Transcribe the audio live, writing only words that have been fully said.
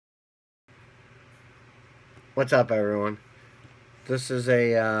What's up, everyone? This is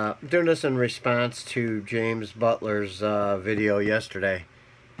I'm doing this in response to James Butler's video yesterday.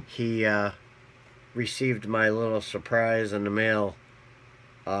 He received my little surprise in the mail.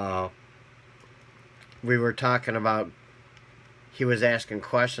 Uh, we were talking about, he was asking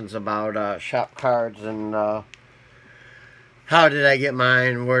questions about shop cards and how did I get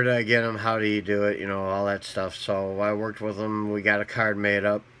mine, where did I get them, how do you do it, all that stuff. So I worked with him, we got a card made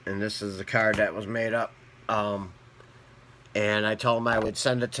up, and this is the card that was made up. And I told him I would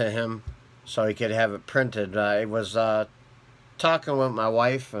send it to him so he could have it printed. I was talking with my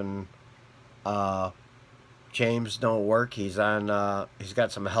wife, and James don't work. He's on. He's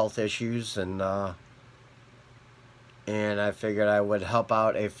got some health issues, and I figured I would help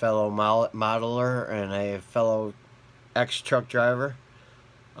out a fellow modeler and a fellow ex-truck driver,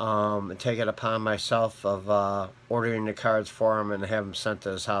 and take it upon myself of ordering the cards for him and have them sent to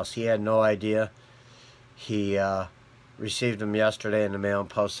his house. He had no idea. He received them yesterday in the mail and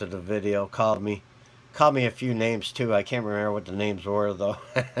posted a video. Called me a few names too. I can't remember what the names were though.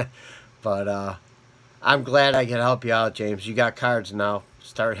 But I'm glad I can help you out, James. You got cards now.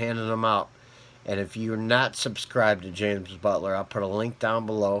 Start handing them out. And if you're not subscribed to James Butler, I'll put a link down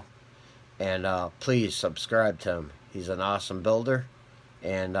below. And please subscribe to him. He's an awesome builder.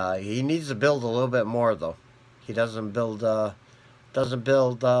 And he needs to build a little bit more though. He doesn't build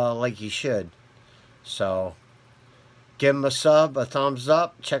like he should. So give him a sub, a thumbs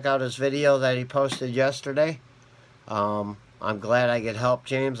up. Check out his video that he posted yesterday. I'm glad I could help,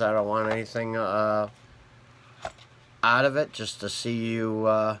 James. I don't want anything out of it. Just to see you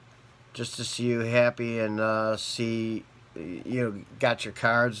happy and see you got your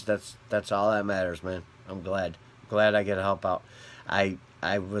cards. That's all that matters, man. I'm glad I could help out. I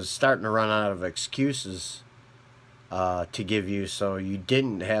was starting to run out of excuses to give you, so you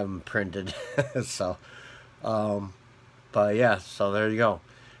didn't have them printed. So. But yeah, so there you go.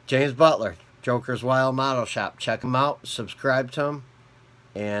 James Butler, Joker's Wild Model Shop. Check him out. Subscribe to him.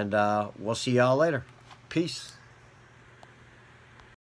 And we'll see y'all later. Peace.